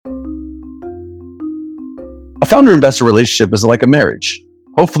A founder-investor relationship is like a marriage.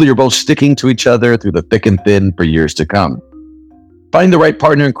 Hopefully, you're both sticking to each other through the thick and thin for years to come. Finding the right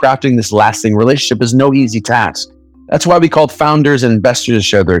partner and crafting this lasting relationship is no easy task. That's why we called founders and investors to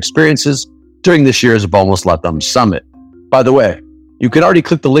share their experiences during this year's Vamos Latam Summit. By the way, you can already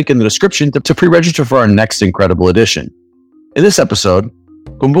click the link in the description to pre-register for our next incredible edition. In this episode,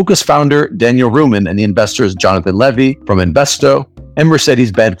 Cumbuca's founder, Daniel Ruman, and the investors Jonathan Levy from Investo and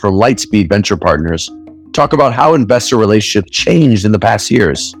Mercedes-Benz from Lightspeed Venture Partners talk about how investor relationships changed in the past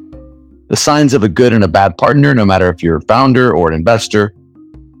years, the signs of a good and a bad partner, no matter if you're a founder or an investor,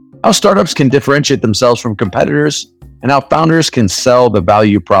 how startups can differentiate themselves from competitors, and how founders can sell the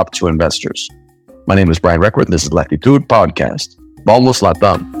value prop to investors. My name is Brian Reckworth, and this is Lightspeed Podcast. Vamos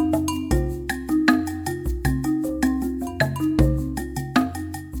Latam.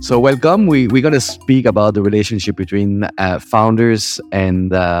 So welcome. We're going to speak about the relationship between founders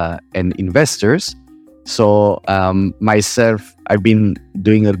and investors. So myself, I've been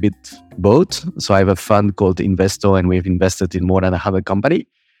doing a bit both. So I have a fund called Investo, and we've invested in more than 100 companies.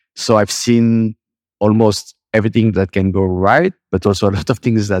 So I've seen almost everything that can go right, but also a lot of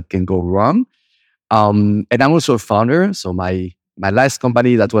things that can go wrong. And I'm also a founder. So my last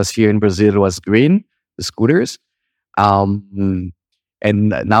company that was here in Brazil was Green, the scooters. And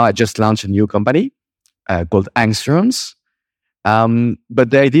now I just launched a new company called Angstroms.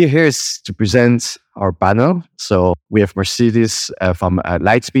 But the idea here is to present our panel. So we have Mercedes from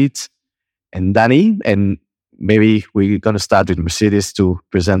Lightspeed and Danny. And maybe we're going to start with Mercedes to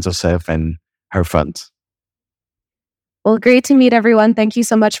present herself and her fund. Well, great to meet everyone. Thank you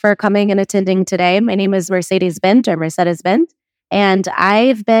so much for coming and attending today. My name is Mercedes-Benz, and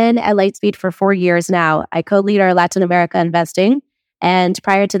I've been at Lightspeed for 4 years now. I co-lead our Latin America investing. And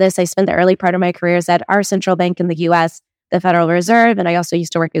prior to this, I spent the early part of my careers at our central bank in the US, the Federal Reserve, and I also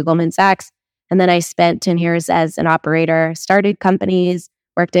used to work at Goldman Sachs. And then I spent 10 years as an operator, started companies,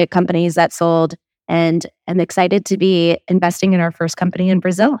 worked at companies that sold, and I'm excited to be investing in our first company in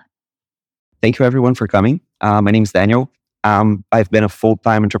Brazil. Thank you, everyone, for coming. My name is Daniel. I've been a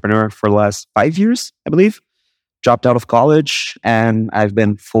full-time entrepreneur for the last 5 years, I believe. Dropped out of college, and I've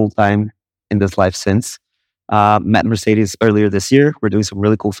been full-time in this life since. Met Mercedes earlier this year. We're doing some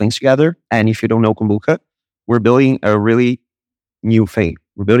really cool things together. And if you don't know Cumbuca, we're building a really new thing.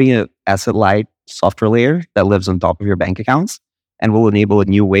 We're building an asset-light software layer that lives on top of your bank accounts and will enable a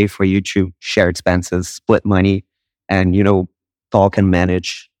new way for you to share expenses, split money, and, talk and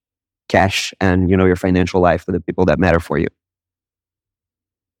manage cash and, your financial life with the people that matter for you.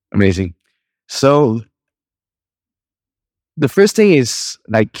 Amazing. So the first thing is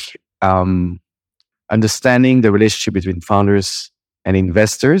understanding the relationship between founders and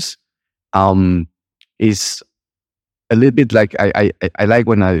investors is a little bit like I like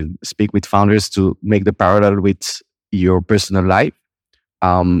when I speak with founders to make the parallel with your personal life.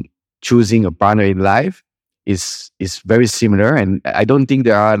 Choosing a partner in life is very similar, and I don't think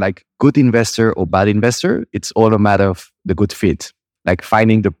there are good investor or bad investor. It's all a matter of the good fit, like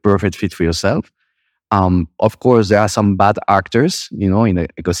finding the perfect fit for yourself. Of course, there are some bad actors, in the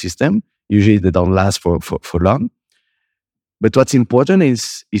ecosystem. Usually they don't last for long. But what's important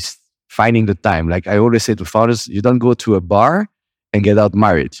is finding the time. Like I always say to founders, you don't go to a bar and get out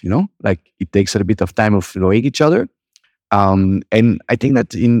married, it takes a bit of time of knowing each other. And I think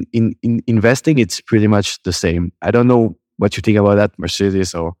that in investing, it's pretty much the same. I don't know what you think about that,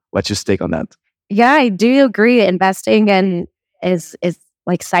 Mercedes, or what's your take on that? Yeah, I do agree. Investing is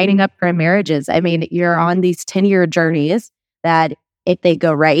like signing up for marriages. I mean, you're on these 10-year journeys that if they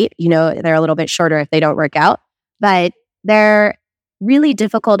go right, they're a little bit shorter if they don't work out, but they're really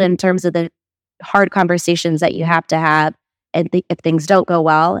difficult in terms of the hard conversations that you have to have and if things don't go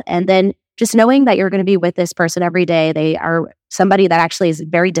well. And then just knowing that you're going to be with this person every day, they are somebody that actually is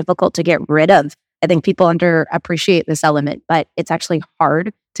very difficult to get rid of. I think people underappreciate this element, but it's actually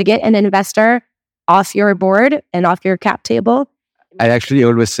hard to get an investor off your board and off your cap table. I actually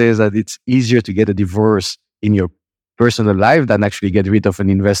always say that it's easier to get a divorce in your personal life than actually get rid of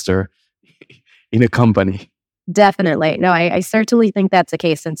an investor in a company. Definitely. No, I certainly think that's the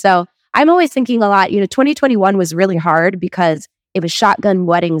case. And so I'm always thinking a lot, 2021 was really hard because it was shotgun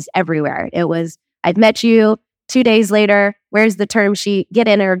weddings everywhere. It was, I've met you 2 days later, where's the term sheet, get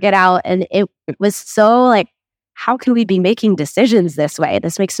in or get out. And it was so how can we be making decisions this way?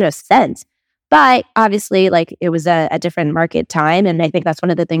 This makes no sense. But obviously, it was a different market time. And I think that's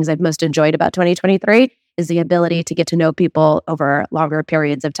one of the things I've most enjoyed about 2023 is the ability to get to know people over longer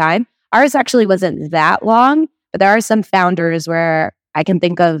periods of time. Ours actually wasn't that long, but there are some founders where I can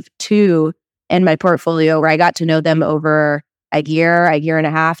think of 2 in my portfolio where I got to know them over a year and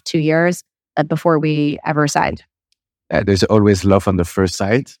a half, 2 years. before we ever signed. There's always love on the first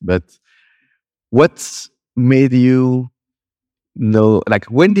sight, but what made you know, like,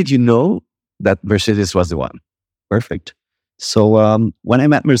 when did you know that Mercedes was the one? Perfect. So when I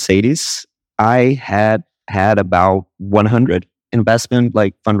met Mercedes, I had about 100 investment,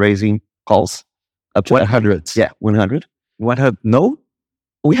 like fundraising calls. Up to 100? Yeah, 100. 100? No?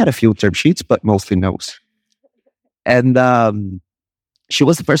 We had a few term sheets, but mostly no's. And she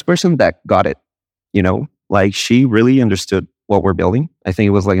was the first person that got it, like she really understood what we're building. I think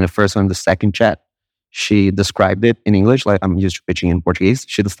it was like in the first one, the second chat, she described it in English. Like I'm used to pitching in Portuguese.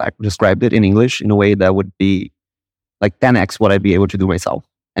 She described it in English in a way that would be like 10x what I'd be able to do myself.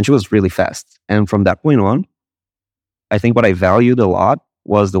 And she was really fast. And from that point on, I think what I valued a lot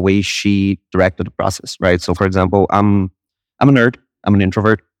was the way she directed the process, right? So for example, I'm a nerd. I'm an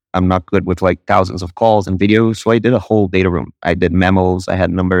introvert. I'm not good with like thousands of calls and videos. So I did a whole data room. I did memos. I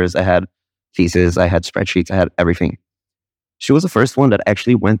had numbers. I had thesis. I had spreadsheets. I had everything. She was the first one that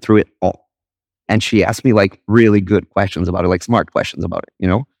actually went through it all. And she asked me like really good questions about it, like smart questions about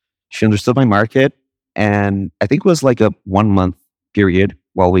it, She understood my market. And I think it was like a 1 month period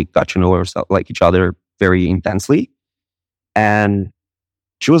while we got to know ourselves, like each other very intensely. And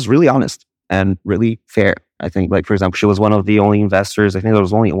she was really honest and really fair. I think, like, for example, she was one of the only investors. I think there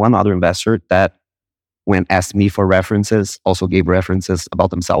was only one other investor that, when asked me for references, also gave references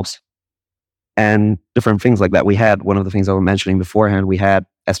about themselves and different things like that. We had one of the things I was mentioning beforehand. We had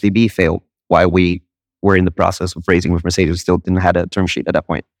SVB fail while we were in the process of raising with Mercedes. We still didn't have a term sheet at that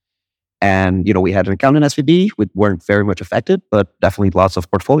point. And, we had an account in SVB. We weren't very much affected, but definitely lots of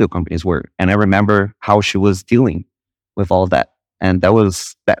portfolio companies were. And I remember how she was dealing with all of that. And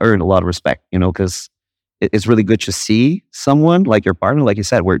that earned a lot of respect, because it's really good to see someone like your partner. Like you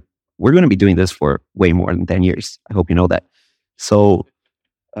said, we're going to be doing this for way more than 10 years. I hope you know that. So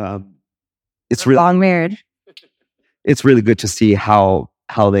it's really long marriage. It's really good to see how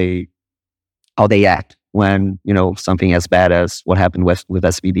they act when something as bad as what happened with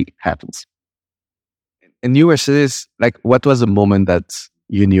SVB happens. And you, Mercedes, like, what was the moment that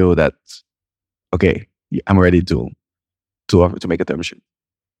you knew that, okay, I'm ready to make a term sheet?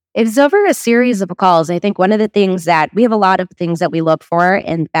 It was over a series of calls. I think one of the things that we have a lot of things that we look for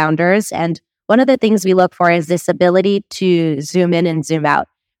in founders. And one of the things we look for is this ability to zoom in and zoom out,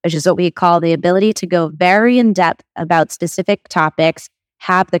 which is what we call the ability to go very in depth about specific topics,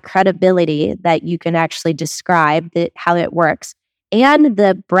 have the credibility that you can actually describe how it works, and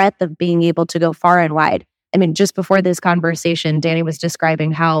the breadth of being able to go far and wide. I mean, just before this conversation, Danny was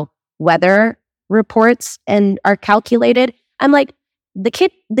describing how weather reports are calculated. I'm like,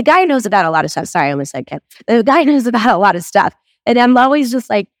 the guy knows about a lot of stuff. Sorry, I almost said kid. The guy knows about a lot of stuff. And I'm always just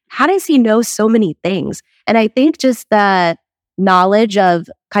like, how does he know so many things? And I think just the knowledge of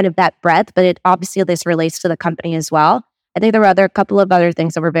kind of that breadth, but obviously this relates to the company as well. I think there were a couple of other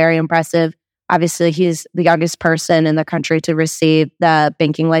things that were very impressive. Obviously, he's the youngest person in the country to receive the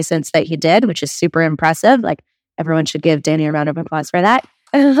banking license that he did, which is super impressive. Like, everyone should give Danny a round of applause for that.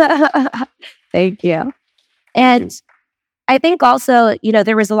 Thank you. And I think also,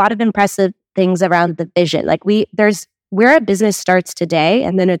 there was a lot of impressive things around the vision. Like there's where a business starts today,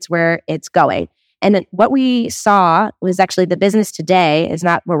 and then it's where it's going. And then what we saw was actually the business today is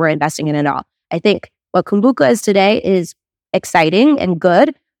not what we're investing in at all. I think what Cumbuca is today is exciting and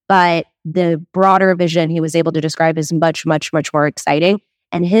good, but the broader vision he was able to describe is much, much, much more exciting.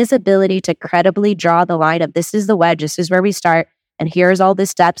 And his ability to credibly draw the line of this is the wedge, this is where we start, and here's all the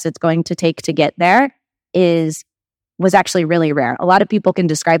steps it's going to take to get there was actually really rare. A lot of people can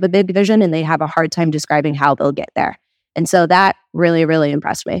describe a big vision and they have a hard time describing how they'll get there. And so that really, really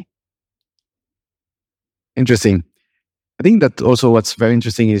impressed me. Interesting. I think that also what's very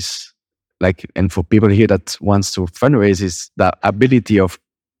interesting is, like, and for people here that wants to fundraise, is the ability of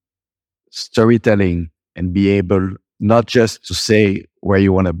storytelling and be able not just to say where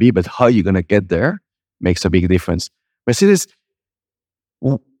you want to be, but how you're going to get there makes a big difference. Mercedes,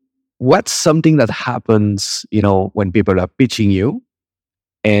 what's something that happens, when people are pitching you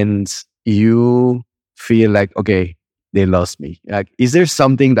and you feel like, okay, they lost me? Like, is there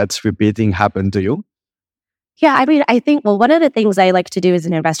something that's repeating happen to you? Yeah, I mean, I think, one of the things I like to do as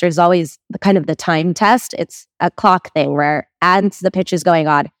an investor is always the time test. It's a clock thing where as the pitch is going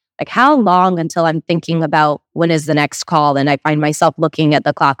on, like, how long until I'm thinking about when is the next call? And I find myself looking at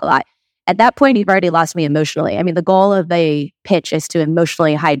the clock a lot. At that point, you've already lost me emotionally. I mean, the goal of a pitch is to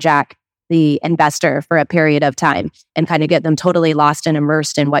emotionally hijack the investor for a period of time and kind of get them totally lost and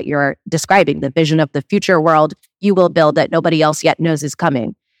immersed in what you're describing, the vision of the future world you will build that nobody else yet knows is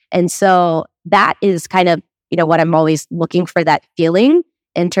coming. And so that is kind of, what I'm always looking for, that feeling.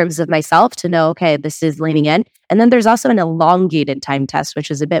 in terms of myself to know, okay, this is leaning in. And then there's also an elongated time test, which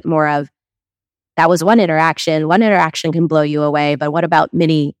is a bit more of, that was one interaction. One interaction can blow you away, but what about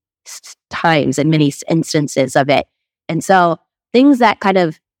many times and many instances of it? And so things that kind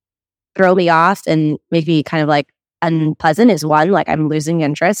of throw me off and make me kind of like unpleasant is one, like I'm losing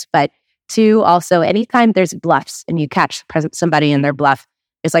interest. But two, also anytime there's bluffs and you catch somebody in their bluff,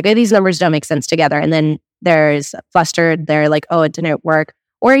 it's like, oh, these numbers don't make sense together. And then there's flustered, they're like, oh, it didn't work.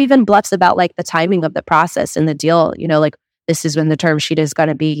 Or even bluffs about like the timing of the process and the deal, like this is when the term sheet is going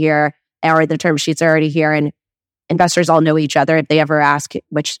to be here, or the term sheet's already here. And investors all know each other if they ever ask,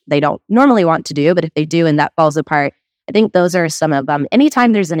 which they don't normally want to do, but if they do and that falls apart, I think those are some of them.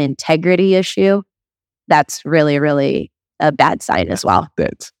 Anytime there's an integrity issue, that's really, really a bad sign as well.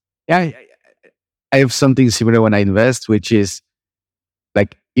 I have something similar when I invest, which is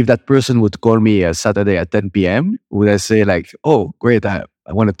like, if that person would call me a Saturday at 10 p.m., would I say like, oh, great, I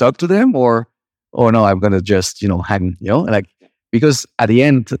want to talk to them, or, oh no, I'm going to just, hang, like, because at the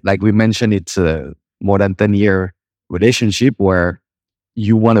end, like we mentioned, it's a more than 10-year relationship where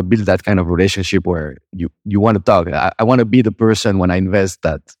you want to build that kind of relationship where you want to talk. I want to be the person when I invest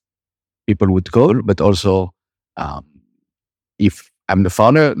that people would call, but also if I'm the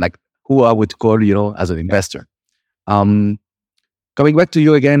founder, like who I would call, as an investor. Coming back to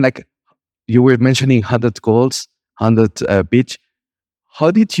you again, like you were mentioning 100 calls, 100 pitch. How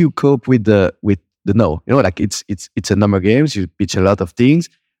did you cope with the no? Like it's a number of games. You pitch a lot of things.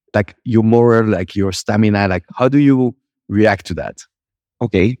 Like your moral, like your stamina. Like how do you react to that?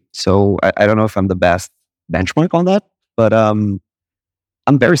 Okay, so I don't know if I'm the best benchmark on that, but I'm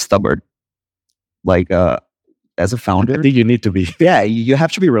very stubborn. Like as a founder, I think you need to be. Yeah, you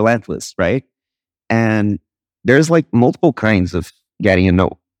have to be relentless, right? And there's like multiple kinds of getting a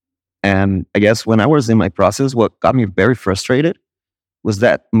no. And I guess when I was in my process, what got me very frustrated was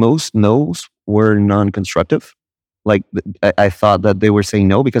that most no's were non-constructive. Like I thought that they were saying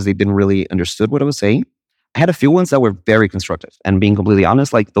no because they didn't really understood what I was saying. I had a few ones that were very constructive, and being completely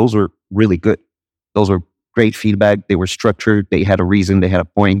honest, like those were really good. Those were great feedback. They were structured. They had a reason. They had a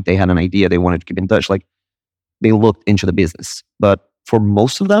point. They had an idea. They wanted to keep in touch. Like they looked into the business. But for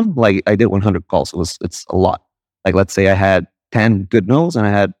most of them, like I did 100 calls. It's a lot. Like let's say I had 10 good no's and I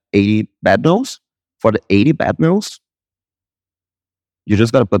had 80 bad no's. For the 80 bad no's, you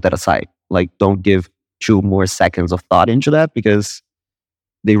just got to put that aside. Like don't give 2 more seconds of thought into that because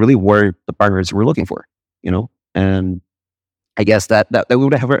they really weren't the partners we're looking for, And I guess that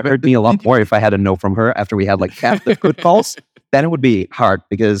would have hurt me a lot more if I had a no from her after we had like half the good calls. Then it would be hard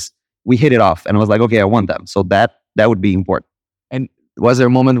because we hit it off and I was like, okay, I want them. So that would be important. And was there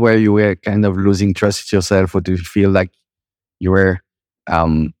a moment where you were kind of losing trust in yourself, or do you feel like you were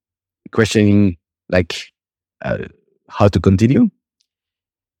questioning like how to continue?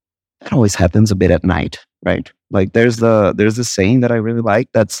 That always happens a bit at night, right? Like there's this saying that I really like.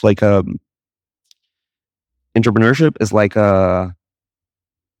 That's like entrepreneurship is like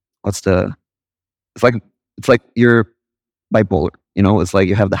it's like you're bipolar. It's like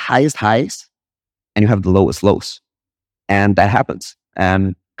you have the highest highs and you have the lowest lows, and that happens.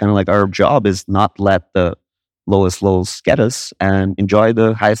 And kind of like our job is not let the lowest lows get us and enjoy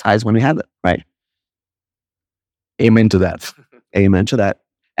the highest highs when we have it, right? Amen to that. Amen to that.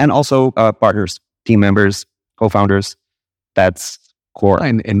 And also partners, team members, co-founders. That's core.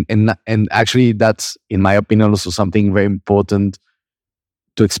 And actually, that's, in my opinion, also something very important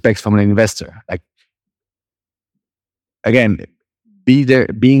to expect from an investor. Like, again,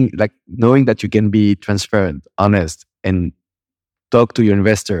 being like knowing that you can be transparent, honest, and talk to your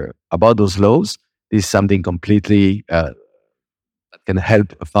investor about those lows is something completely that can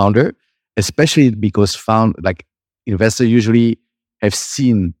help a founder, especially because investors usually have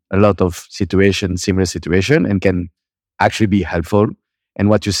seen a lot of similar situation, and can actually be helpful. And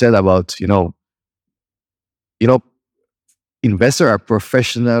what you said about, investors are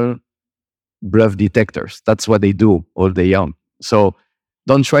professional bluff detectors. That's what they do all day long. So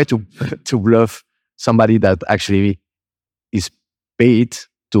don't try to bluff somebody that actually is paid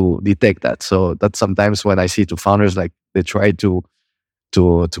to detect that. So that's sometimes when I see to founders, like they try to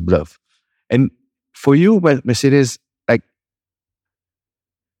bluff. And for you, Mercedes, like,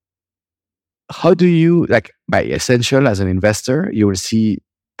 how do you, like, by essential as an investor, you will see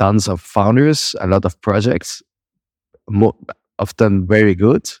tons of founders, a lot of projects, often very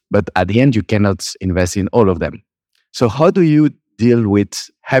good, but at the end, you cannot invest in all of them. So how do you deal with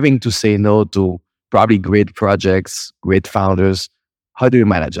having to say no to probably great projects, great founders? How do you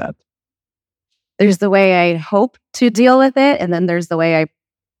manage that? There's the way I hope to deal with it, and then there's the way I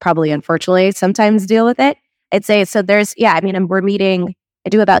probably, unfortunately, sometimes deal with it. I'd say, so we're meeting I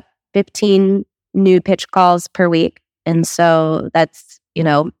do about 15 new pitch calls per week. And so that's,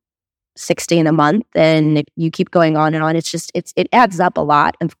 16 a month. And if you keep going on and on, it adds up a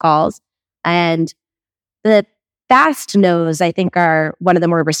lot of calls. And the fast no's, I think, are one of the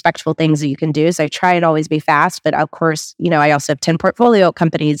more respectful things that you can do. So I try and always be fast. But of course, I also have 10 portfolio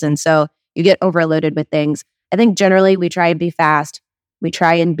companies. And so you get overloaded with things. I think generally we try and be fast. We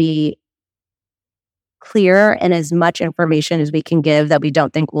try and be clear and as much information as we can give that we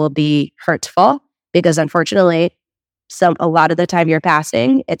don't think will be hurtful. Because unfortunately, a lot of the time you're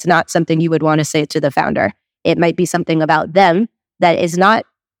passing, it's not something you would want to say to the founder. It might be something about them that is not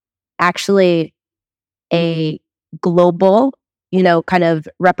actually a global, kind of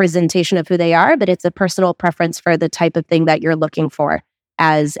representation of who they are, but it's a personal preference for the type of thing that you're looking for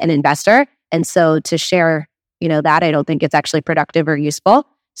as an investor. And so to share, that, I don't think it's actually productive or useful.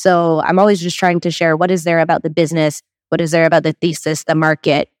 So I'm always just trying to share what is there about the business, what is there about the thesis, the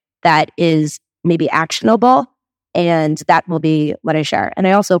market that is maybe actionable. And that will be what I share. And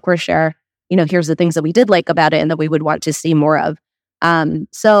I also, of course, share, here's the things that we did like about it and that we would want to see more of.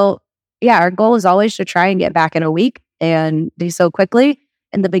 So yeah, our goal is always to try and get back in a week and do so quickly.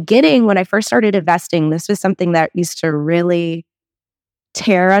 In the beginning, when I first started investing, this was something that used to really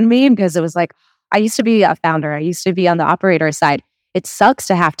tear on me because it was like, I used to be a founder. I used to be on the operator side. It sucks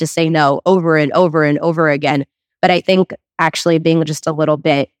to have to say no over and over and over again. But I think actually being just a little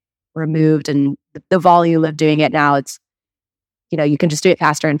bit removed and the volume of doing it now, it's, you can just do it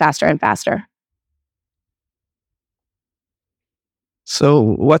faster and faster and faster. So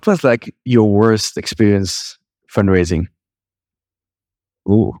what was like your worst experience fundraising?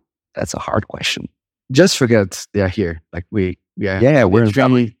 Ooh, that's a hard question. Just forget they are here. Like we're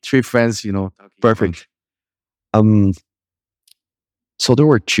in three friends, Perfect. So there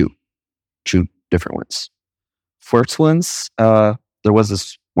were two different ones. First ones, there was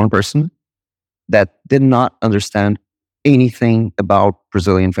this one person that did not understand anything about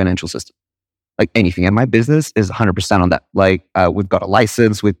Brazilian financial system, like anything. And my business is 100% on that. Like we've got a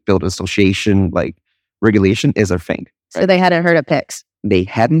license, we've built an association, like regulation is our thing. So they hadn't heard of PIX. They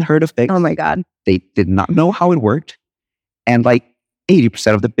hadn't heard of PIX. Oh my God. They did not know how it worked. And like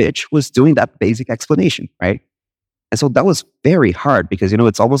 80% of the pitch was doing that basic explanation, right? And so that was very hard because,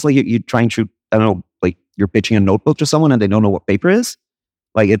 it's almost like you're trying to, I don't know, like you're pitching a notebook to someone and they don't know what paper is.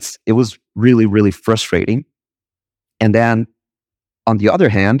 Like it was really, really frustrating. And then on the other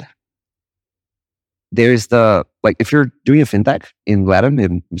hand, there's if you're doing a fintech in Latin,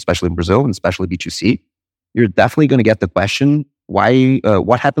 and especially in Brazil, and especially B2C, you're definitely going to get the question,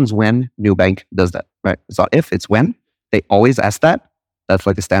 what happens when Nubank does that, right? It's not if, it's when. They always ask that. That's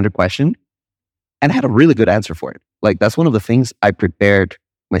like a standard question. And I had a really good answer for it. Like that's one of the things I prepared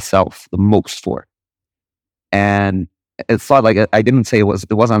myself the most for. And it's not like I didn't say it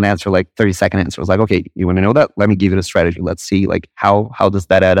wasn't an answer like 30-second answer. I was like, okay, you want to know that? Let me give you the strategy. Let's see like how does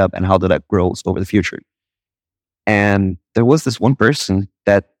that add up and how that grows over the future. And there was this one person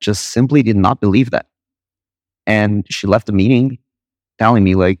that just simply did not believe that. And she left the meeting telling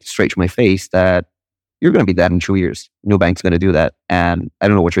me like straight to my face that you're going to be dead in 2 years. Nubank's going to do that. And I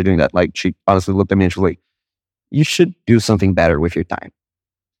don't know what you're doing that. Like she honestly looked at me and she was like, you should do something better with your time.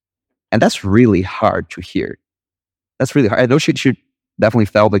 And that's really hard to hear. That's really hard. I know she definitely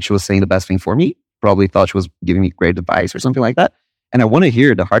felt like she was saying the best thing for me. Probably thought she was giving me great advice or something like that. And I want to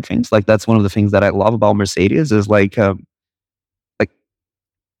hear the hard things. Like that's one of the things that I love about Mercedes is like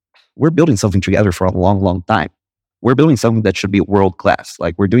we're building something together for a long, long time. We're building something that should be world class.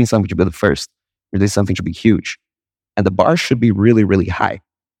 Like we're doing something to be the first. We're doing something to be huge. And the bar should be really, really high.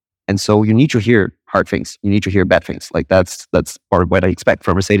 And so you need to hear hard things. You need to hear bad things. Like that's part of what I expect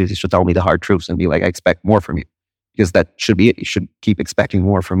from Mercedes is to tell me the hard truths and be like, I expect more from you. Because that should be it. You should keep expecting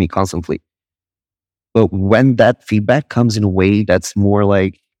more from me constantly. But when that feedback comes in a way that's more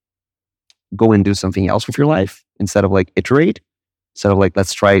like, go and do something else with your life instead of like iterate, instead of like,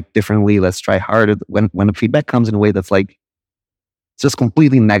 let's try it differently, let's try harder. When the feedback comes in a way that's like, it's just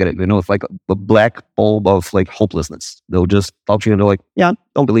completely negative, it's like a black bulb of like hopelessness. They'll just talk to you and they're like, yeah,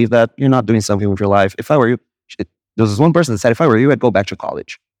 don't believe that. You're not doing something with your life. If I were you, there was this one person that said, if I were you, I'd go back to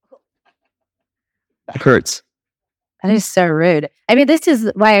college. That hurts. That is so rude. I mean, this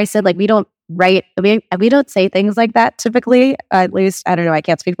is why I said like we don't say things like that typically. At least, I don't know, I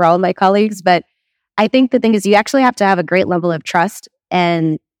can't speak for all of my colleagues, but I think the thing is you actually have to have a great level of trust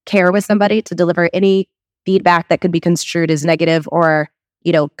and care with somebody to deliver any feedback that could be construed as negative or,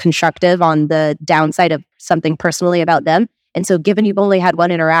 constructive on the downside of something personally about them. And so given you've only had one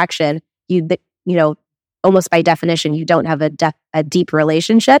interaction, you almost by definition, you don't have a deep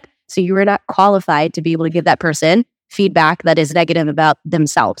relationship. So you are not qualified to be able to give that person feedback that is negative about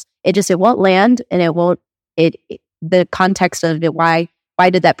themselves. It won't land, and the context of it, why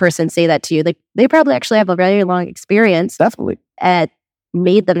did that person say that to you? Like, they probably actually have a very long experience. Definitely.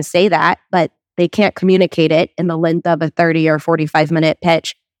 Made them say that, but they can't communicate it in the length of a 30 or 45-minute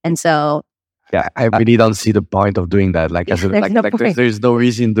pitch. And so, yeah, I really don't see the point of doing that. Like, there's no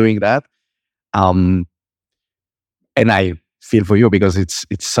reason doing that. And I feel for you, because it's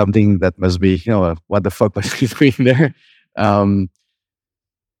something that must be, what the fuck was he doing there?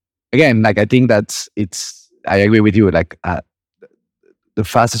 Again, like, I think I agree with you. Like, the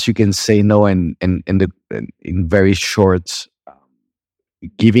fastest you can say no, and in very short,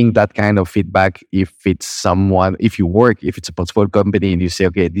 giving that kind of feedback, if it's a portfolio company and you say,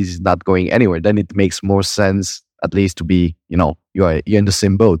 okay, this is not going anywhere, then it makes more sense, at least, to be, you're in the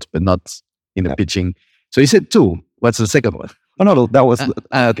same boat, but not in the pitching. So you said 2. What's the second one? Oh, no, that was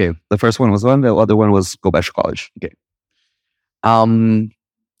okay. The first one was 1. The other one was go back to college. Okay.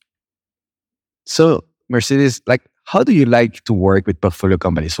 So Mercedes, like, how do you like to work with portfolio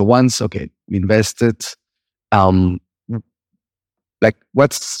companies? So once, okay, we invested, like,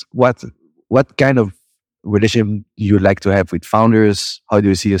 what kind of relationship do you like to have with founders? How do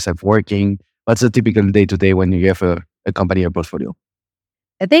you see yourself working? What's a typical day-to-day when you have a company or portfolio?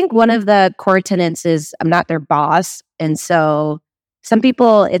 I think one of the core tenets is I'm not their boss. And so some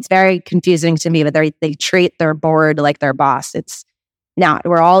people, it's very confusing to me, but they treat their board like their boss. It's not.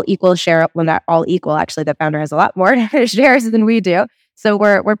 We're all equal share. Well, not all equal. Actually, the founder has a lot more shares than we do. So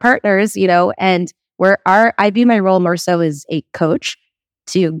we're partners, and I view my role more so as a coach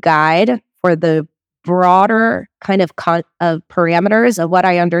to guide for the broader kind of parameters of what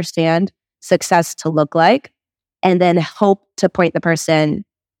I understand success to look like, and then hope to point the person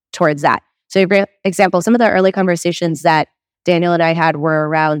towards that. So, for example, some of the early conversations that Daniel and I had were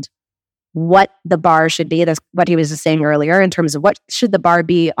around what the bar should be. That's what he was just saying earlier, in terms of what should the bar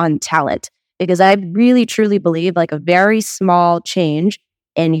be on talent. Because I really, truly believe, like, a very small change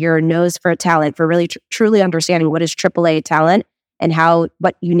in your nose for talent, for really truly understanding what is AAA talent and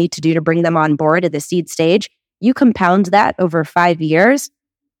what you need to do to bring them on board at the seed stage, you compound that over 5 years,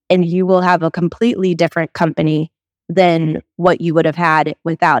 and you will have a completely different company than what you would have had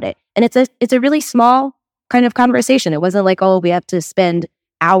without it. And it's a really small kind of conversation. It wasn't like, oh, we have to spend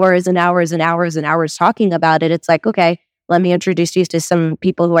hours and hours and hours and hours talking about it. It's like, okay, let me introduce you to some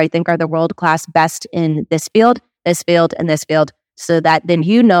people who I think are the world-class best in this field, and this field, so that then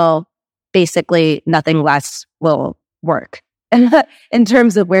basically nothing less will work in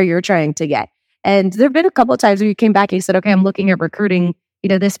terms of where you're trying to get. And there have been a couple of times where you came back and you said, okay, I'm looking at recruiting,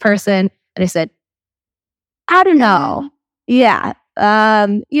 this person. And I said, I don't know. Yeah.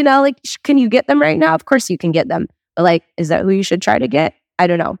 Like, can you get them right now? Of course you can get them. But, like, is that who you should try to get? I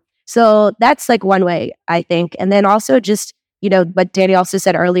don't know. So that's, like, one way, I think. And then also just, what Danny also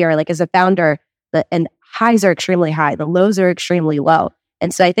said earlier, like, as a founder, and highs are extremely high, the lows are extremely low.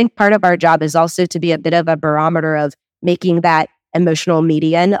 And so I think part of our job is also to be a bit of a barometer of making that emotional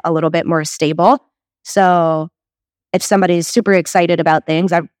median a little bit more stable. So if somebody is super excited about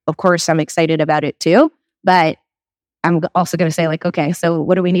things, of course I'm excited about it too. But I'm also going to say, like, okay, so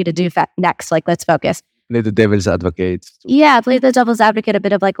what do we need to do next? Like, let's focus. Play the devil's advocate. Yeah, play the devil's advocate a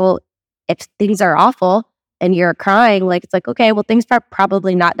bit of, like, well, if things are awful and you're crying, like, it's like, okay, well, things are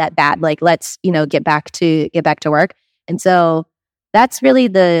probably not that bad. Like, let's, get back to work. And so that's really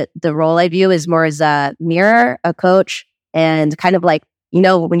the role I view is more as a mirror, a coach, and kind of like,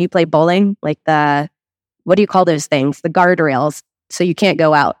 when you play bowling, like what do you call those things? The guardrails, so you can't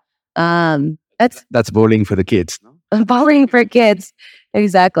go out. That's bowling for the kids. No? Bowling for kids.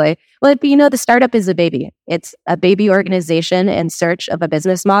 Exactly. Well, the startup is a baby. It's a baby organization in search of a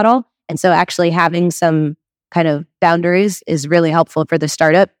business model. And so actually having some kind of boundaries is really helpful for the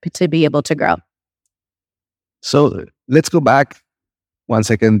startup to be able to grow. So let's go back 1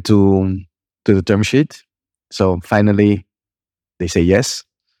 second to the term sheet. So finally, they say yes.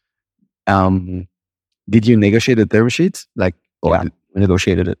 Did you negotiate the term sheet? Like, yeah, we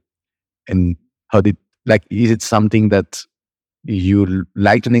negotiated it. And how is it something that you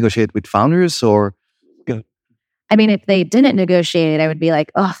like to negotiate with founders, or? I mean, if they didn't negotiate, I would be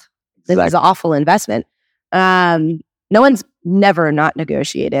like, oh, this is an awful investment. No one's never not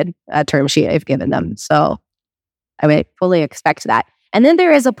negotiated a term sheet I've given them. So I would fully expect that. And then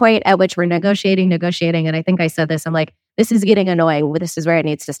there is a point at which we're negotiating. And I think I said this, I'm like, this is getting annoying. This is where it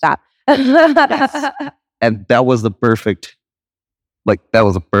needs to stop. Yes. And that was the perfect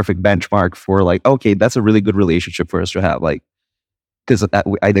benchmark for, like, okay, that's a really good relationship for us to have. Like, because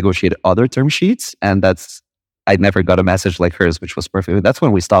I negotiated other term sheets, and I never got a message like hers, which was perfect. That's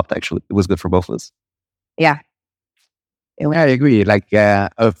when we stopped, actually. It was good for both of us. Yeah. I agree. Like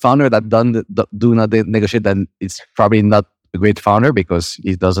a founder that do not negotiate, then it's probably not a great founder because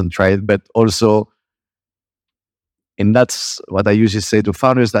he doesn't try it. But also, and that's what I usually say to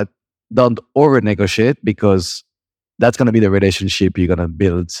founders, that don't over negotiate, because that's going to be the relationship you're going to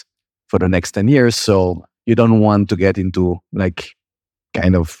build for the next 10 years. So you don't want to get into like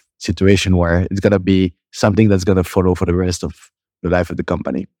kind of situation where it's going to be something that's going to follow for the rest of the life of the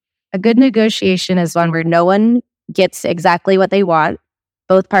company. A good negotiation is one where no one gets exactly what they want.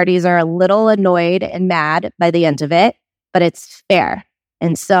 Both parties are a little annoyed and mad by the end of it, but it's fair.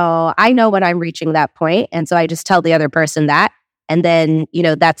 And so I know when I'm reaching that point. And so I just tell the other person that. And then,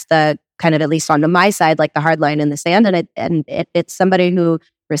 that's the kind of, at least on my side, like the hard line in the sand. And if it's somebody who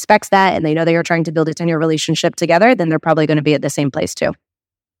respects that and they know they are trying to build a 10-year relationship together, then they're probably going to be at the same place too.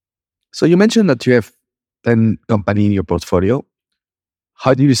 So you mentioned that you have 10 companies in your portfolio.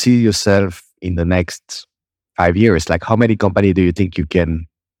 How do you see yourself in the next 5 years? Like, how many companies do you think you can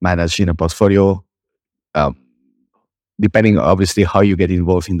manage in a portfolio? Depending, obviously, how you get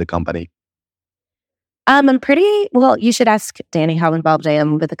involved in the company. Well, you should ask Danny how involved I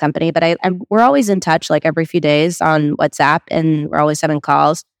am with the company, but we're always in touch like every few days on WhatsApp, and we're always having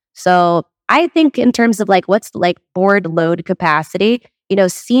calls. So I think in terms of like what's like board load capacity,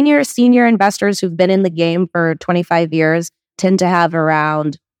 senior investors who've been in the game for 25 years tend to have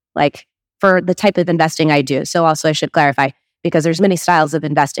around, like, for the type of investing I do. So also I should clarify, because there's many styles of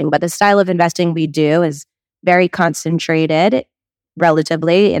investing, but the style of investing we do is very concentrated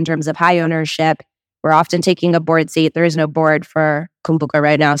relatively in terms of high ownership. We're often taking a board seat. There is no board for Cumbuca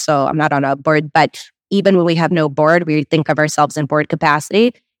right now, so I'm not on a board. But even when we have no board, we think of ourselves in board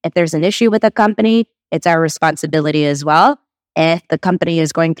capacity. If there's an issue with a company, it's our responsibility as well. If the company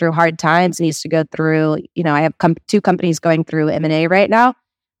is going through hard times, needs to go through, I have two companies going through M&A right now.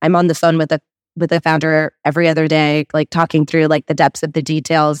 I'm on the phone with the founder every other day, like talking through like the depths of the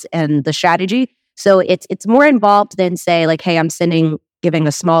details and the strategy. So it's more involved than say like, hey, I'm giving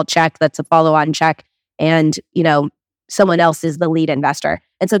a small check that's a follow-on check, and someone else is the lead investor.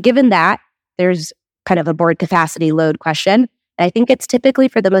 And so given that, there's kind of a board capacity load question. And I think it's typically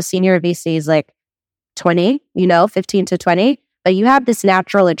for the most senior VCs like 20, 15 to 20. But you have this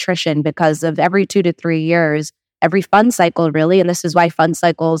natural attrition because of every 2 to 3 years, every fund cycle really, and this is why fund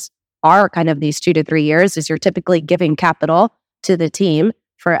cycles are kind of these 2 to 3 years, is you're typically giving capital to the team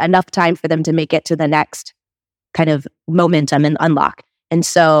for enough time for them to make it to the next kind of momentum and unlock. And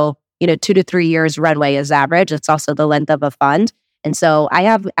so, 2 to 3 years runway is average. It's also the length of a fund. And so I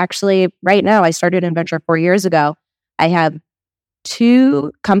have actually, right now, I started in venture 4 years ago. I have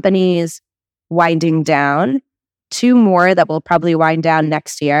 2 companies winding down, 2 more that will probably wind down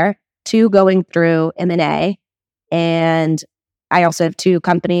next year, 2 going through M&A. And I also have 2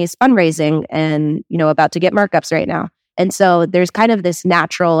 companies fundraising and, about to get markups right now. And so there's kind of this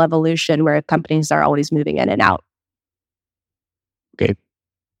natural evolution where companies are always moving in and out. Okay.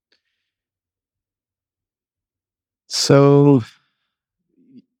 So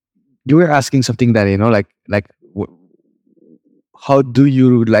you were asking something that, how do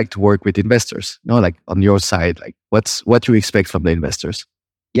you like to work with investors? Like on your side, like what you expect from the investors?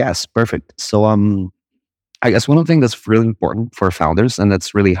 Yes, perfect. So I guess one of the things that's really important for founders, and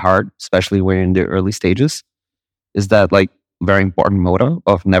that's really hard, especially when you're in the early stages, is that like very important motto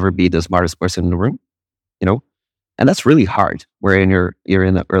of never be the smartest person in the room, and that's really hard. Where you're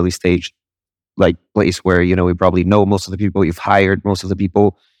in the early stage, like place where we probably know most of the people you've hired, most of the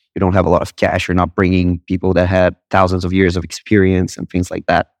people. You don't have a lot of cash. You're not bringing people that had thousands of years of experience and things like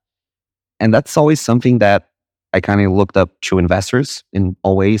that. And that's always something that I kind of looked up to investors in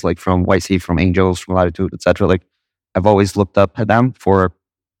all ways, like from YC, from angels, from Latitude, etc. Like I've always looked up at them for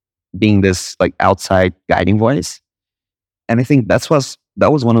being this like outside guiding voice. And I think that was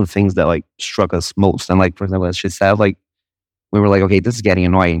one of the things that like struck us most. And like, for example, as she said, like we were like, okay, this is getting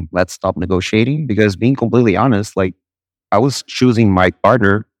annoying. Let's stop negotiating, because being completely honest, like I was choosing my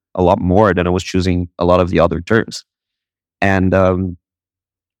partner a lot more than I was choosing a lot of the other terms. And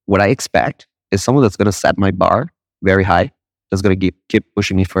what I expect is someone that's going to set my bar very high, that's going to keep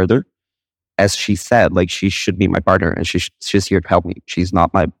pushing me further. As she said, like she should be my partner and she's here to help me. She's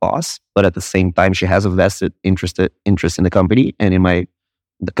not my boss, but at the same time, she has a vested interest in the company and in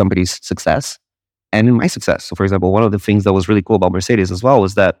the company's success and in my success. So for example, one of the things that was really cool about Mercedes as well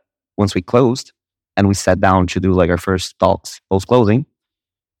was that once we closed and we sat down to do like our first talks post-closing,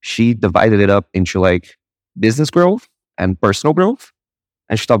 she divided it up into like business growth and personal growth.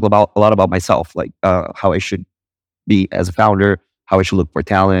 And she talked a lot about myself, like how I should be as a founder, how I should look for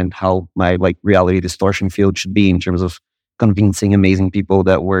talent, how my like reality distortion field should be in terms of convincing amazing people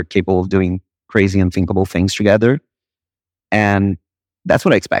that were capable of doing crazy unthinkable things together. And that's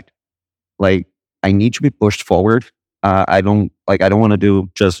what I expect. Like, I need to be pushed forward. I don't want to do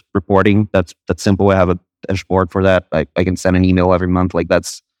just reporting. That's simple. I have a dashboard for that. I can send an email every month. Like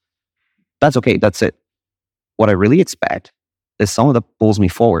that's okay. That's it. What I really expect is someone that pulls me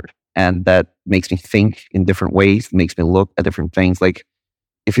forward and that makes me think in different ways, makes me look at different things. Like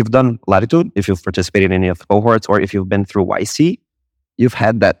if you've done Latitude, if you've participated in any of the cohorts, or if you've been through YC, you've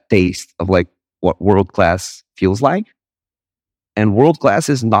had that taste of like what world-class feels like. And world-class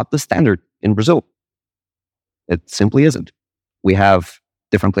is not the standard in Brazil. It simply isn't. We have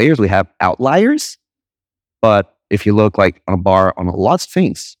different players, we have outliers, but if you look like on a bar on lots of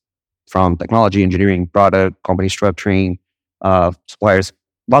things, from technology, engineering, product, company structuring, suppliers,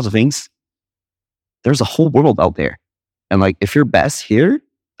 lots of things, there's a whole world out there. And like, if you're best here,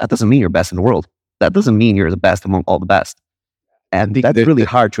 that doesn't mean you're best in the world. That doesn't mean you're the best among all the best. And that's really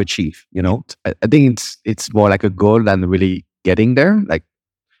hard to achieve, you know? I think it's more like a goal than really getting there. Like,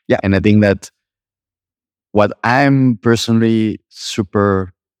 yeah. And I think that what I'm personally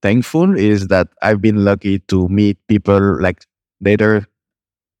super thankful is that I've been lucky to meet people like later.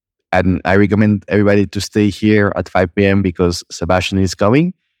 And I recommend everybody to stay here at 5 p.m. because Sebastian is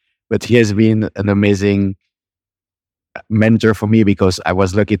coming. But he has been an amazing mentor for me because I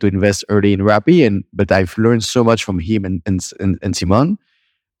was lucky to invest early in Rappi, but I've learned so much from him and Simon.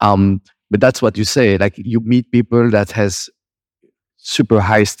 But that's what you say, like you meet people that has super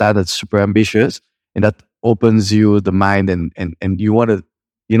high standards, super ambitious, and that opens you the mind and you want to,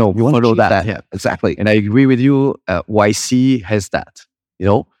 follow that. Yeah, exactly. And I agree with you. YC has that,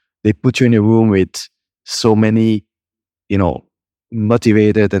 they put you in a room with so many,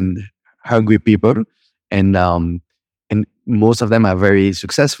 motivated and hungry people. And most of them are very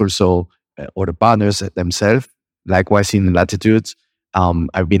successful. So, or the partners themselves, likewise in Latitude,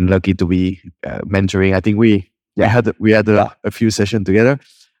 I've been lucky to be mentoring. I think we had a few sessions together.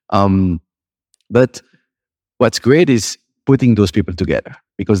 But what's great is putting those people together,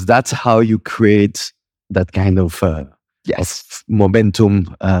 because that's how you create that kind of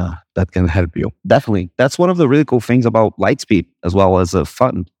momentum that can help you. Definitely. That's one of the really cool things about Lightspeed as well as a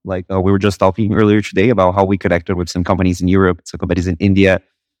fund. Like we were just talking earlier today about how we connected with some companies in Europe, some companies in India.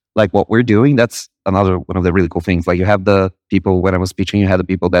 Like what we're doing, that's another one of the really cool things. Like you have the people, when I was speaking, you had the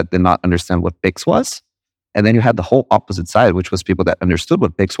people that did not understand what Pix was. And then you had the whole opposite side, which was people that understood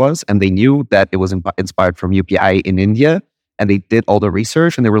what Pix was. And they knew that it was inspired from UPI in India. And they did all the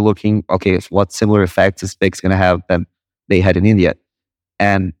research and they were looking, okay, what similar effects is Pix going to have than they had in India.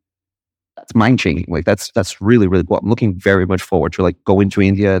 And that's mind-changing. Like that's really, really cool. I'm looking very much forward to like going to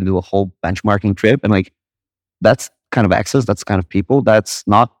India and do a whole benchmarking trip. And like, that's kind of access, that's kind of people, that's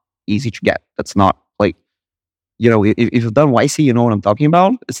not easy to get. That's not like, if you've done YC, you know what I'm talking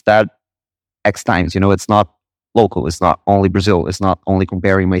about. It's that X times, it's not local. It's not only Brazil. It's not only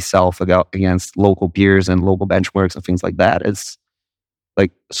comparing myself against local peers and local benchmarks and things like that. It's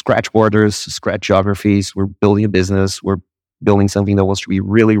like scratch borders, scratch geographies. We're building a business. We're building something that wants to be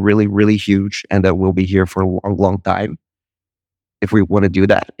really, really, really huge and that will be here for a long time. If we want to do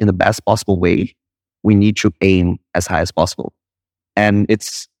that in the best possible way, we need to aim as high as possible. And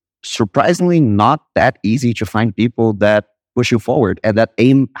it's surprisingly not that easy to find people that push you forward and that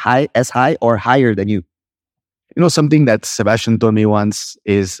aim as high or higher than you. Something that Sebastian told me once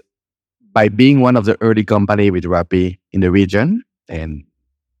is by being one of the early company with Rappi in the region, and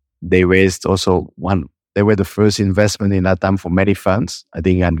they raised also they were the first investment in Latam for many funds. I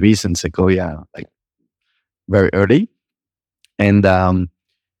think Andres and Sequoia, like very early. And,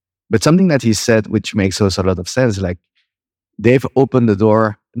 but something that he said, which makes also a lot of sense, like they've opened the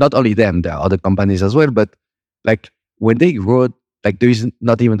door, not only them, there are other companies as well, but like when they grow, like there is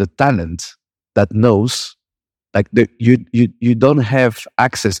not even the talent that knows, like you don't have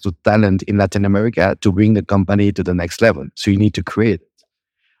access to talent in Latin America to bring the company to the next level. So you need to create it.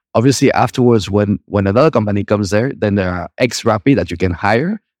 Obviously, afterwards, when another company comes there, then there are ex-Rappi that you can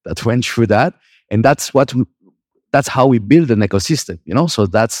hire that went through that. And that's how we build an ecosystem, So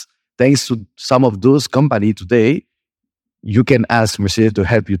that's thanks to some of those companies today, you can ask Mercedes to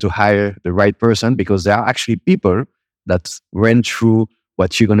help you to hire the right person because there are actually people that went through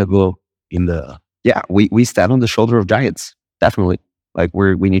what you're going to go in the... Yeah, we stand on the shoulder of giants, definitely. Like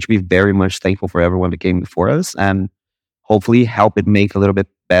we need to be very much thankful for everyone that came before us and hopefully help it make a little bit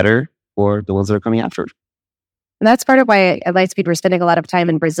better for the ones that are coming after. And that's part of why at Lightspeed we're spending a lot of time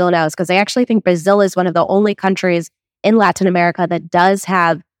in Brazil now, is because I actually think Brazil is one of the only countries in Latin America that does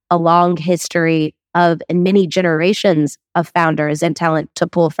have a long history of and many generations of founders and talent to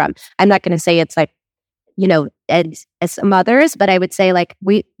pull from. I'm not going to say it's like, as some others, but I would say like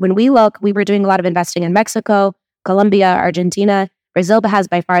when we were doing a lot of investing in Mexico. Colombia, Argentina. Brazil has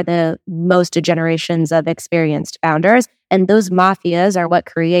by far the most generations of experienced founders, and those mafias are what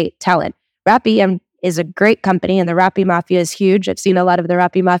create talent. Rappi is a great company, and the Rappi Mafia is huge. I've seen a lot of the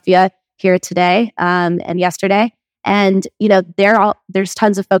Rappi Mafia here today and yesterday. And, there's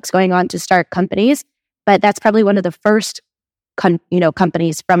tons of folks going on to start companies, but that's probably one of the first,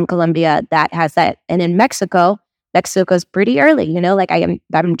 companies from Colombia that has that. And in Mexico's pretty early,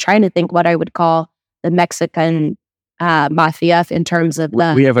 I'm trying to think what I would call the Mexican mafia in terms of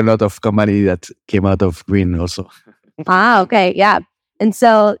we have a lot of company that came out of green also. Okay. Yeah. And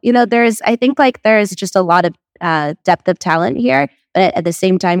so, there's just a lot of depth of talent here. But at the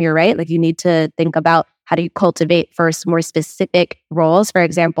same time, you're right. Like, you need to think about how do you cultivate first more specific roles. For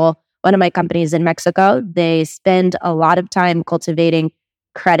example, one of my companies in Mexico, they spend a lot of time cultivating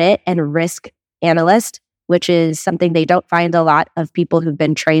credit and risk analyst, which is something they don't find a lot of people who've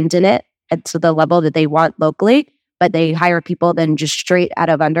been trained in it to the level that they want locally. But they hire people then just straight out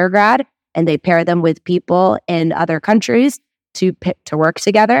of undergrad, and they pair them with people in other countries to work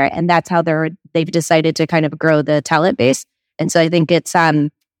together. And that's how they've decided to kind of grow the talent base. And so I think it's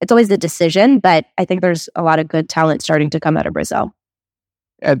always the decision, but I think there's a lot of good talent starting to come out of Brazil.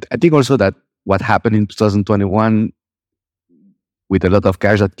 And I think also that what happened in 2021 with a lot of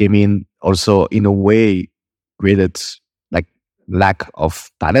cash that came in also in a way created like lack of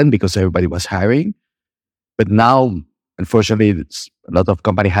talent because everybody was hiring. But now, unfortunately, a lot of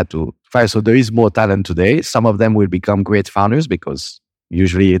companies had to fire. So there is more talent today. Some of them will become great founders because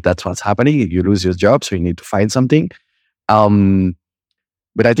usually that's what's happening. You lose your job, so you need to find something.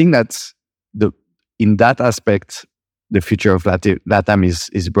 But I think that's in that aspect, the future of Latam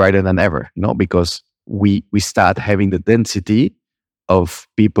is brighter than ever, because we start having the density of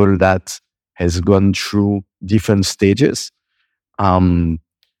people that has gone through different stages.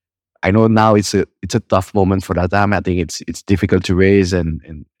 I know now it's a tough moment for Latam. I think it's difficult to raise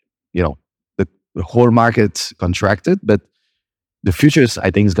and the whole market contracted, but the future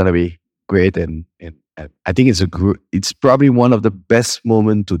I think is going to be great. And I think it's probably one of the best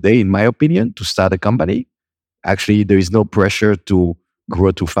moments today, in my opinion, to start a company. Actually, there is no pressure to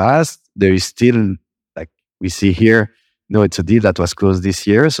grow too fast. There is still, like we see here, it's a deal that was closed this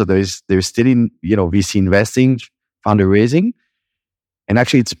year. So there's still VC investing, founder raising. And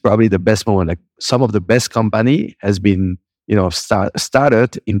actually, it's probably the best moment. Like some of the best company has been,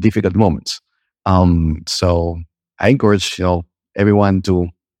 started in difficult moments. So I encourage, everyone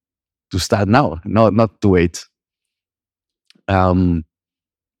to start now, not to wait.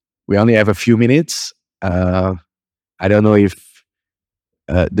 We only have a few minutes. I don't know if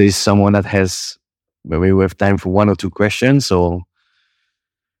there is someone that has. Maybe we have time for one or two questions. So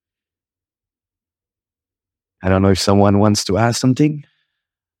I don't know if someone wants to ask something.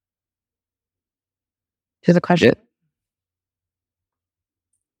 Here's a question. Yeah.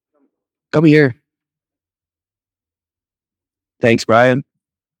 Come here. Thanks, Brian.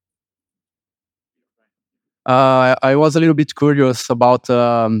 I was a little bit curious about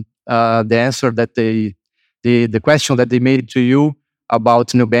the answer that the question that they made to you about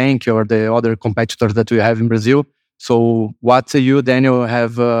Nubank or the other competitors that we have in Brazil. So what you, Daniel,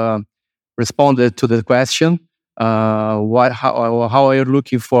 have responded to the question? How are you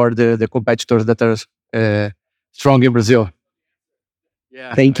looking for the competitors that are strong in Brazil?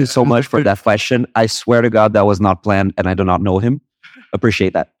 Yeah. Thank you so much for that question. I swear to God, that was not planned and I do not know him.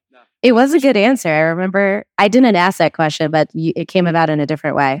 Appreciate that. It was a good answer. I remember I didn't ask that question, but it came about in a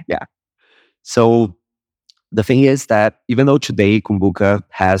different way. Yeah. So the thing is that even though today Cumbuca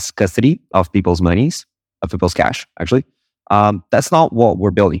has custody of people's monies, of people's cash, actually, that's not what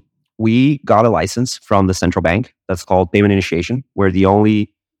we're building. We got a license from the central bank that's called Payment Initiation. We're the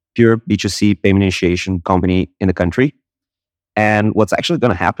only pure B2C payment initiation company in the country. And what's actually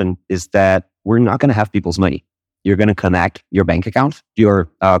going to happen is that we're not going to have people's money. You're going to connect your bank account,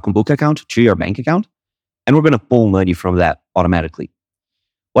 your Cumbuca account to your bank account, and we're going to pull money from that automatically.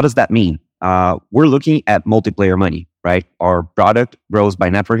 What does that mean? We're looking at multiplayer money, right? Our product grows by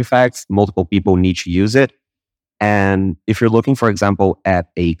network effects. Multiple people need to use it. And if you're looking, for example, at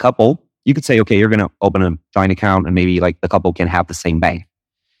a couple, you could say, okay, you're going to open a joint account and maybe like the couple can have the same bank.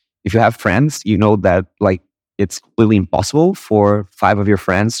 If you have friends, you know that like it's completely impossible for 5 of your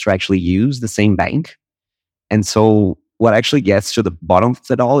friends to actually use the same bank. And so what actually gets to the bottom of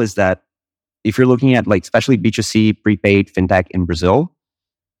it all is that if you're looking at like, especially B2C, prepaid, fintech in Brazil,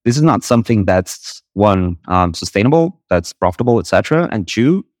 this is not something that's one, sustainable, that's profitable, etc. And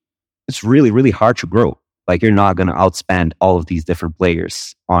 2, it's really, really hard to grow. Like you're not going to outspend all of these different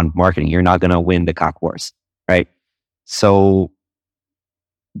players on marketing. You're not going to win the CAC wars, right? So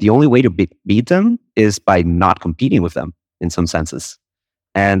the only way to beat them is by not competing with them in some senses.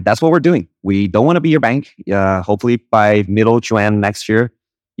 And that's what we're doing. We don't want to be your bank. Hopefully by middle to end next year,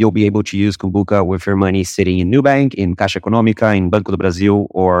 you'll be able to use Cumbuca with your money sitting in Nubank, in Caixa Econômica, in Banco do Brasil,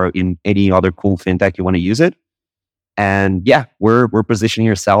 or in any other cool fintech you want to use it. And yeah, we're positioning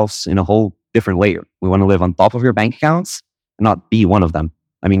ourselves in a whole different layer. We want to live on top of your bank accounts and not be one of them.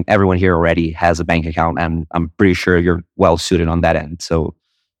 I mean, everyone here already has a bank account, and I'm pretty sure you're well suited on that end. So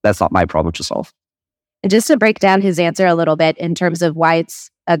that's not my problem to solve. And just to break down his answer a little bit in terms of why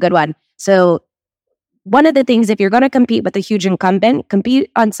it's a good one. So one of the things, if you're going to compete with a huge incumbent, compete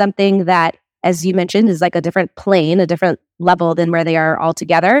on something that, as you mentioned, is like a different plane, a different level than where they are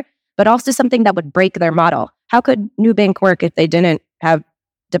altogether, but also something that would break their model. How could Nubank work if they didn't have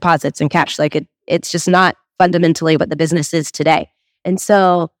deposits and cash? Like it's just not fundamentally what the business is today. And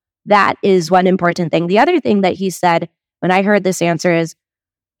so that is one important thing. The other thing that he said when I heard this answer is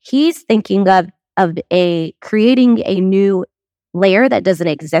he's thinking of creating a new layer that doesn't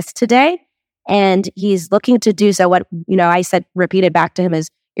exist today. And he's looking to do so. What, I said, repeated back to him is,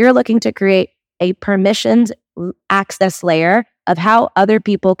 you're looking to create a permissioned access layer of how other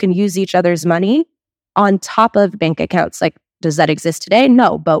people can use each other's money on top of bank accounts. Like, does that exist today?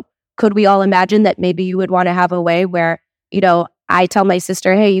 No. But could we all imagine that maybe you would want to have a way where, I tell my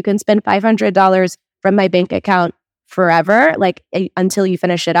sister, hey, you can spend $500 from my bank account forever, like until you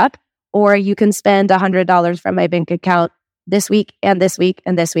finish it up, or you can spend $100 from my bank account this week and this week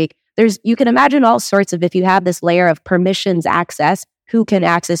and this week. You can imagine all sorts of, if you have this layer of permissions access, who can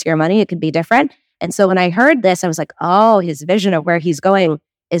access your money, it can be different. And so when I heard this, I was like, oh, his vision of where he's going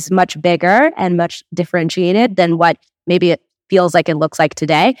is much bigger and much differentiated than what maybe it feels like it looks like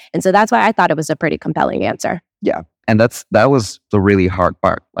today. And so that's why I thought it was a pretty compelling answer. Yeah. And that was the really hard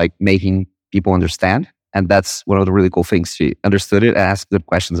part, like making people understand. And that's one of the really cool things. She understood it and asked good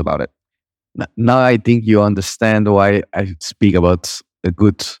questions about it. Now I think you understand why I speak about a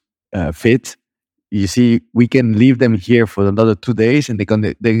good fit. You see, we can leave them here for another 2 days, and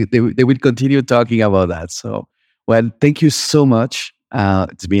they will continue talking about that. So, well, thank you so much.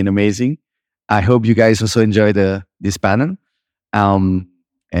 It's been amazing. I hope you guys also enjoyed this panel. And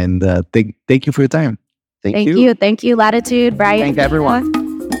thank you for your time. Thank you. Thank you, Latitude, Brian. Thank everyone.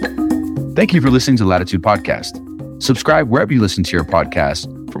 Thank you for listening to Latitude Podcast. Subscribe wherever you listen to your podcast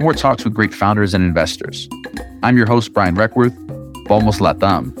for more talks with great founders and investors. I'm your host, Brian Reckworth. Vamos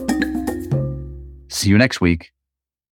Latam. See you next week.